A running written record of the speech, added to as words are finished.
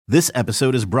This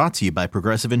episode is brought to you by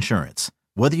Progressive Insurance.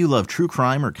 Whether you love true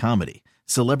crime or comedy,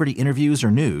 celebrity interviews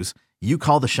or news, you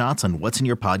call the shots on what's in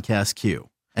your podcast queue.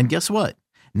 And guess what?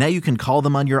 Now you can call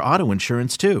them on your auto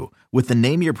insurance too with the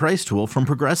Name Your Price tool from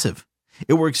Progressive.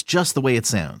 It works just the way it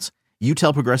sounds. You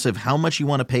tell Progressive how much you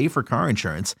want to pay for car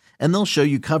insurance, and they'll show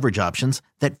you coverage options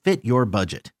that fit your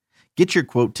budget. Get your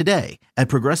quote today at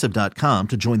Progressive.com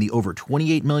to join the over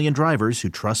 28 million drivers who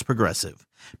trust Progressive.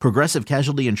 Progressive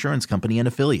Casualty Insurance Company and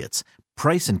Affiliates.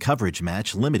 Price and coverage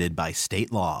match limited by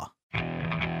state law.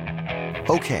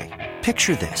 Okay,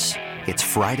 picture this. It's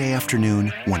Friday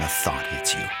afternoon when a thought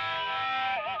hits you.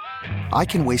 I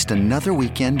can waste another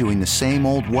weekend doing the same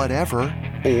old whatever,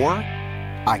 or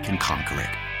I can conquer it.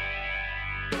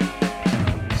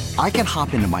 I can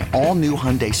hop into my all-new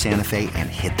Hyundai Santa Fe and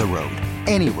hit the road.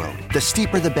 Any road. The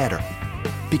steeper, the better.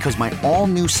 Because my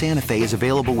all-new Santa Fe is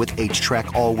available with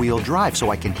H-Track all-wheel drive,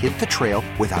 so I can hit the trail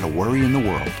without a worry in the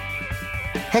world.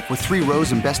 Heck, with 3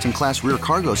 rows and best-in-class rear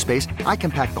cargo space, I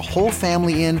can pack the whole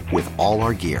family in with all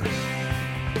our gear.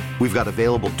 We've got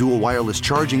available dual wireless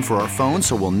charging for our phones,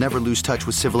 so we'll never lose touch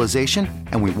with civilization,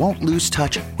 and we won't lose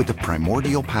touch with the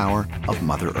primordial power of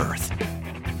Mother Earth.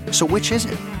 So which is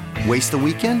it? Waste the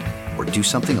weekend or do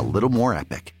something a little more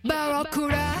epic?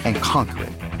 And conquer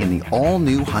it in the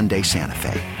all-new Hyundai Santa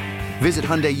Fe. Visit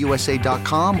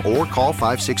HyundaiUSA.com or call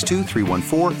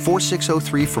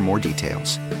 562-314-4603 for more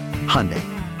details. Hyundai,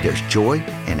 there's joy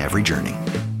in every journey.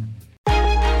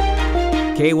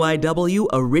 KYW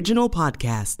Original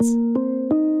Podcasts.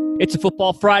 It's a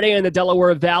Football Friday in the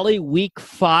Delaware Valley, Week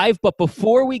 5. But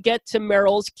before we get to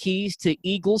Merrill's keys to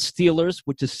Eagles-Steelers,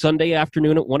 which is Sunday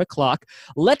afternoon at 1 o'clock,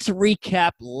 let's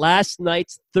recap last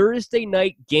night's Thursday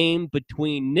night game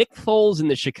between Nick Foles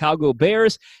and the Chicago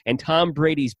Bears and Tom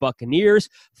Brady's Buccaneers.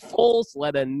 Foles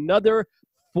led another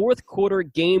fourth-quarter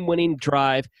game-winning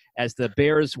drive as the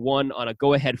Bears won on a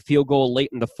go-ahead field goal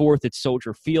late in the fourth at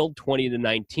Soldier Field,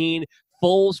 20-19.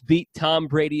 Foles beat Tom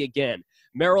Brady again.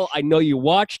 Merrill, I know you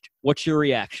watched. What's your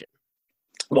reaction?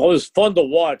 Well, it was fun to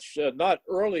watch. Not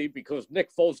early because Nick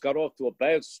Foles got off to a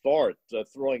bad start,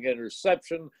 throwing an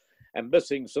interception and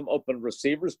missing some open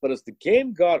receivers. But as the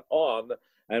game got on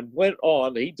and went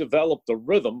on, he developed a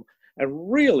rhythm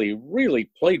and really, really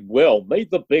played well,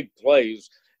 made the big plays.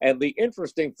 And the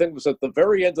interesting thing was at the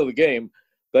very end of the game,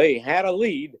 they had a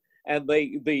lead, and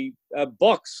the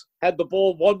Bucs had the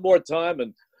ball one more time,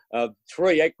 and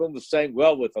Troy Aikman was saying,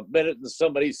 well, with a minute and so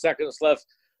many seconds left,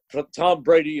 Tom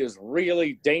Brady is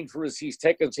really dangerous. He's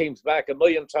taken teams back a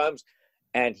million times,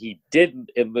 and he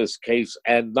didn't in this case.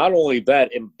 And not only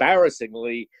that,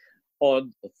 embarrassingly,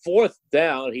 on fourth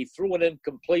down, he threw an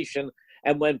incompletion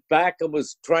and went back and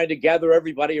was trying to gather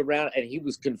everybody around, and he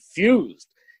was confused.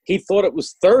 He thought it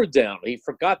was third down. He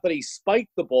forgot that he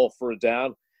spiked the ball for a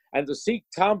down. And to see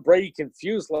Tom Brady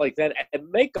confused like that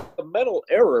and make a mental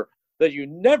error that you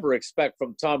never expect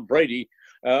from Tom Brady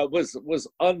was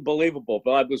unbelievable.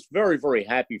 But I was very, very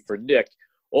happy for Nick.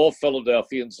 All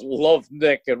Philadelphians love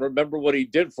Nick and remember what he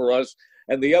did for us.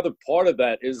 And the other part of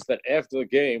that is that after the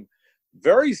game,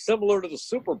 very similar to the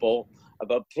Super Bowl,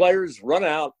 the players run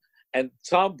out and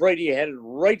Tom Brady headed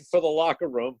right for the locker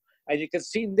room. And you can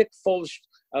see Nick Foles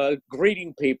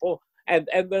greeting people and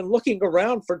then looking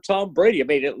around for Tom Brady. I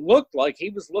mean, it looked like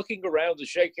he was looking around to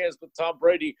shake hands with Tom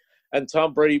Brady, and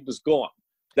Tom Brady was gone.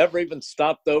 Never even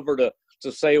stopped over to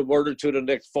say a word or two to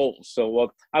Nick Foles.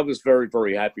 So I was very,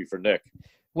 very happy for Nick.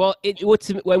 Well,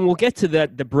 when we'll get to the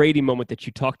Brady moment that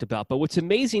you talked about, but what's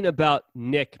amazing about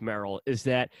Nick, Merrill, is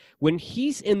that when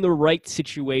he's in the right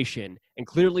situation, and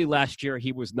clearly last year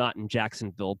he was not in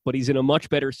Jacksonville, but he's in a much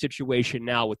better situation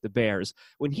now with the Bears.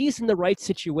 When he's in the right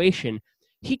situation,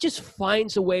 he just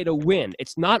finds a way to win.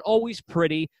 It's not always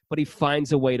pretty, but he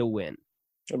finds a way to win.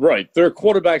 Right. There are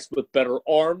quarterbacks with better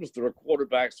arms. There are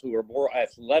quarterbacks who are more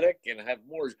athletic and have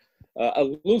more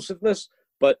elusiveness,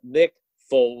 but Nick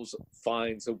Foles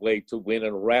finds a way to win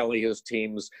and rally his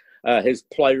teams, his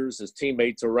players, his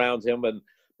teammates around him, and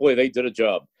boy, they did a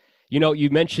job. You know, you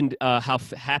mentioned how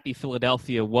happy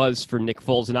Philadelphia was for Nick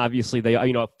Foles, and obviously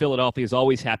Philadelphia is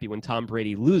always happy when Tom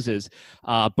Brady loses.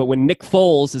 But when Nick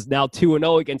Foles is now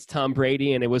 2-0 against Tom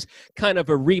Brady, and it was kind of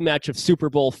a rematch of Super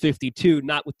Bowl 52,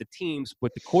 not with the teams,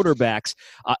 but the quarterbacks,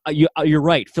 you're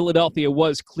right. Philadelphia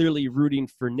was clearly rooting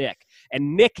for Nick.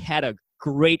 And Nick had a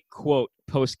great quote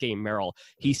post-game, Merrill.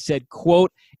 He said,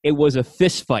 quote, "It was a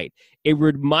fist fight. It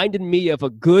reminded me of a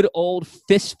good old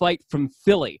fist fight from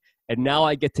Philly. And now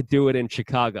I get to do it in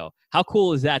Chicago." How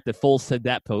cool is that Foles said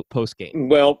that post-game?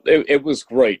 Well, it was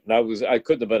great. And I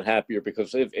couldn't have been happier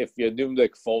because if you knew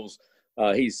Nick Foles,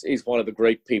 he's one of the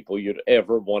great people you'd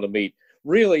ever want to meet.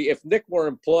 really, if Nick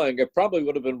weren't playing, I probably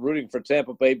would have been rooting for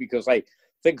Tampa Bay because I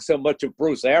think so much of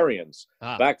Bruce Arians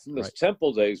back from his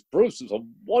Temple days. Bruce is a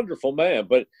wonderful man,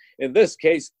 but in this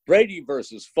case, Brady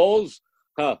versus Foles,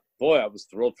 boy, I was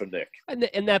thrilled for Nick.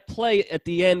 And that play at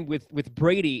the end with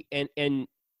Brady, and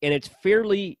it's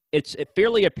fairly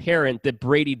apparent that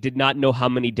Brady did not know how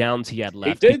many downs he had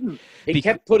left. He didn't. He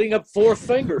kept putting up four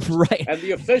fingers. Right. And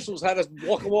the officials had to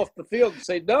walk him off the field and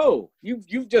say, no,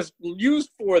 you've just used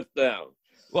fourth down.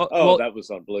 Well, that was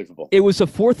unbelievable. It was a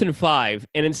 4th and 5,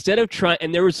 and instead of trying,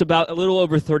 and there was about a little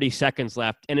over 30 seconds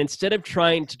left, and instead of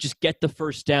trying to just get the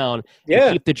first down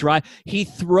and keep the drive, he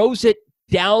throws it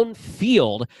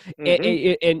downfield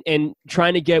and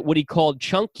trying to get what he called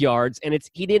chunk yards, and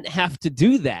he didn't have to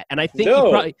do that. And I think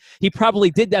he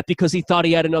probably did that because he thought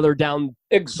he had another down.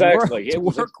 Exactly. To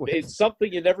work with. It's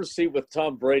something you never see with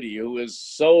Tom Brady, who is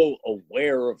so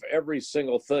aware of every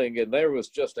single thing, and there was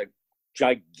just a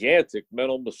gigantic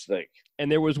mental mistake. And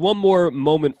there was one more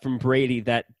moment from Brady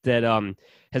that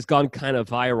has gone kind of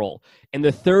viral. In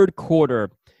the third quarter,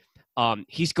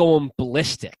 he's going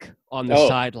ballistic on the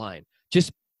sideline.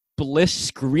 Just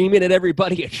screaming at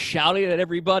everybody and shouting at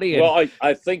everybody. Well,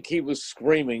 I think he was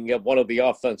screaming at one of the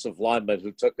offensive linemen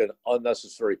who took an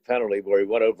unnecessary penalty where he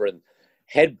went over and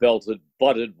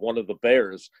butted one of the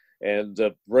Bears, and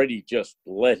Brady just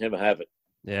let him have it.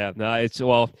 Yeah,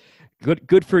 no,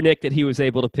 good for Nick that he was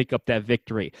able to pick up that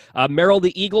victory. Merrill,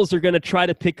 the Eagles are going to try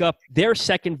to pick up their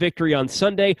second victory on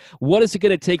Sunday. What is it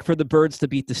going to take for the Birds to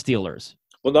beat the Steelers?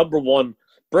 Well, number one,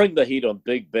 bring the heat on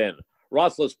Big Ben.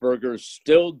 Roethlisberger is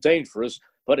still dangerous,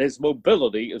 but his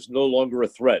mobility is no longer a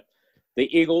threat. The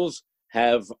Eagles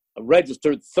have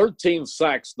registered 13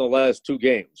 sacks in the last 2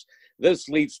 games. This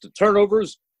leads to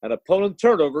turnovers, and opponent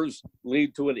turnovers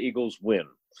lead to an Eagles win.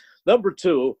 Number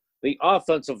two, the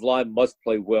offensive line must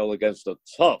play well against a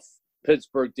tough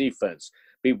Pittsburgh defense.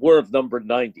 Beware of number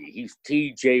 90. He's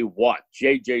T.J. Watt,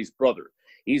 J.J.'s brother.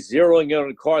 He's zeroing in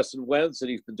on Carson Wentz, and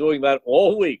he's been doing that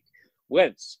all week.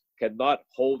 Wentz cannot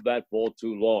hold that ball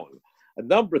too long. And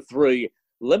number three,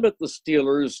 limit the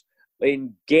Steelers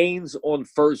in gains on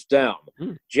first down.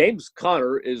 James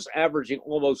Conner is averaging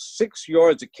almost 6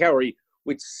 yards a carry,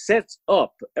 which sets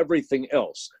up everything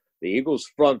else. The Eagles'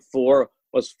 front four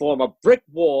must form a brick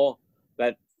wall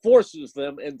that forces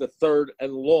them into third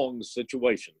and long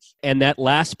situations. And that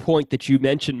last point that you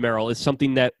mentioned, Merrill, is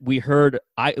something that we heard,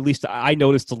 at least I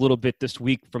noticed a little bit this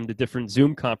week from the different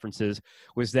Zoom conferences,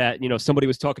 was that, somebody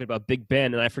was talking about Big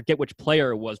Ben, and I forget which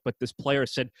player it was, but this player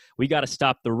said, we got to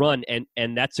stop the run.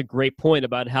 And that's a great point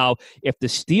about how if the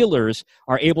Steelers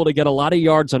are able to get a lot of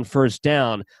yards on first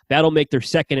down, that'll make their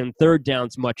second and third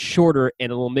downs much shorter,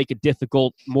 and it'll make it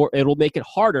it'll make it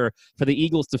harder for the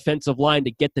Eagles defensive line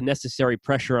to get the necessary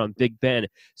pressure on Big Ben.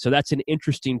 So that's an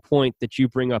interesting point that you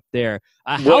bring up there.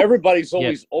 Everybody's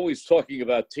always talking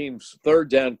about teams' third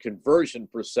down conversion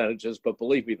percentages, but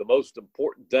believe me, the most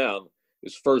important down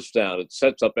is first down. It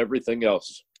sets up everything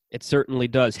else. It certainly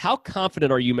does. How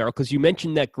confident are you, Merrill? Because you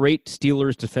mentioned that great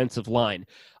Steelers defensive line,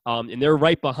 and they're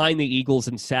right behind the Eagles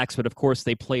in sacks, but of course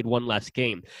they played one less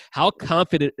game. How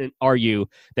confident are you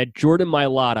that Jordan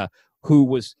Mailata, who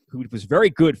was very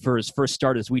good for his first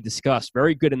start, as we discussed,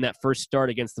 very good in that first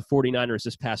start against the 49ers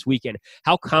this past weekend.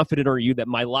 How confident are you that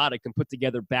Mailata can put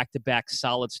together back-to-back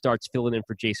solid starts filling in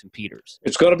for Jason Peters?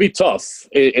 It's going to be tough.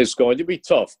 It's going to be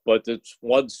tough, but it's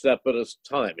one step at a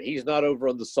time. He's not over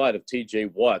on the side of T.J.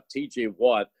 Watt. T.J.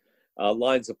 Watt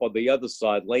lines up on the other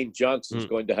side. Lane Johnson's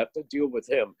going to have to deal with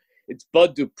him. It's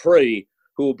Bud Dupree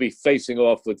who will be facing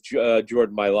off with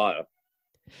Jordan Mailata.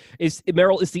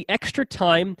 Merrill, is the extra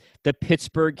time that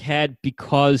Pittsburgh had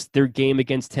because their game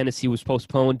against Tennessee was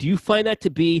postponed, do you find that to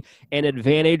be an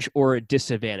advantage or a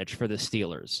disadvantage for the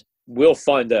Steelers? We'll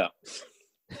find out.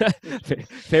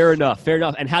 Fair enough.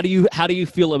 And how do you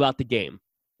feel about the game?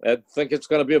 I think it's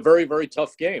going to be a very, very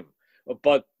tough game.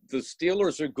 But the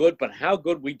Steelers are good, but how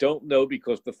good we don't know,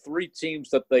 because the 3 teams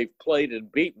that they've played and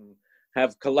beaten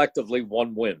have collectively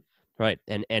 1 win. Right,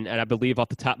 and I believe off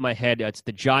the top of my head, it's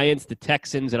the Giants, the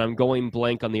Texans, and I'm going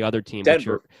blank on the other team.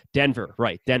 Denver. Denver.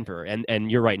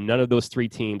 And you're right, none of those 3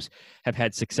 teams have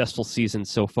had successful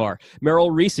seasons so far. Merrill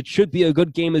Reese, it should be a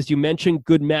good game, as you mentioned.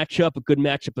 Good matchup, a good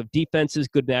matchup of defenses,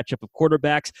 good matchup of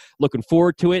quarterbacks. Looking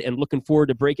forward to it, and looking forward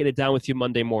to breaking it down with you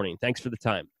Monday morning. Thanks for the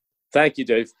time. Thank you,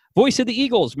 Dave. Voice of the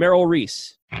Eagles, Merrill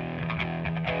Reese.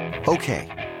 Okay,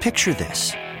 picture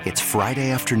this. It's Friday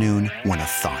afternoon when a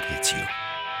thought hits you.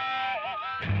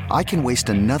 I can waste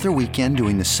another weekend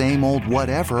doing the same old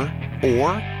whatever,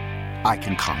 or I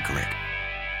can conquer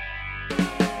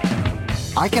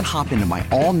it. I can hop into my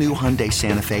all-new Hyundai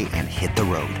Santa Fe and hit the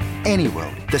road. Any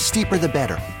road. The steeper, the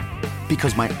better.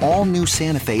 Because my all-new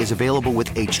Santa Fe is available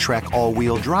with H-Track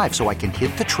all-wheel drive, so I can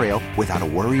hit the trail without a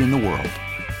worry in the world.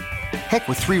 Heck,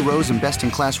 with 3 rows and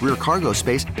best-in-class rear cargo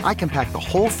space, I can pack the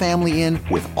whole family in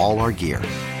with all our gear.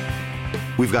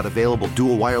 We've got available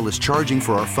dual wireless charging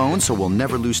for our phones, so we'll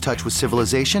never lose touch with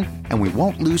civilization, and we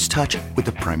won't lose touch with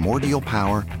the primordial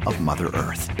power of Mother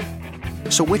Earth.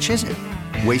 So which is it?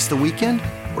 Waste the weekend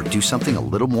or do something a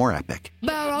little more epic?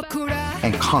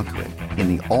 And conquer it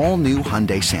in the all-new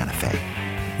Hyundai Santa Fe.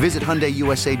 Visit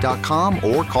HyundaiUSA.com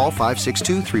or call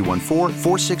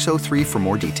 562-314-4603 for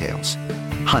more details.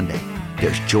 Hyundai,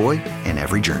 there's joy in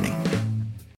every journey.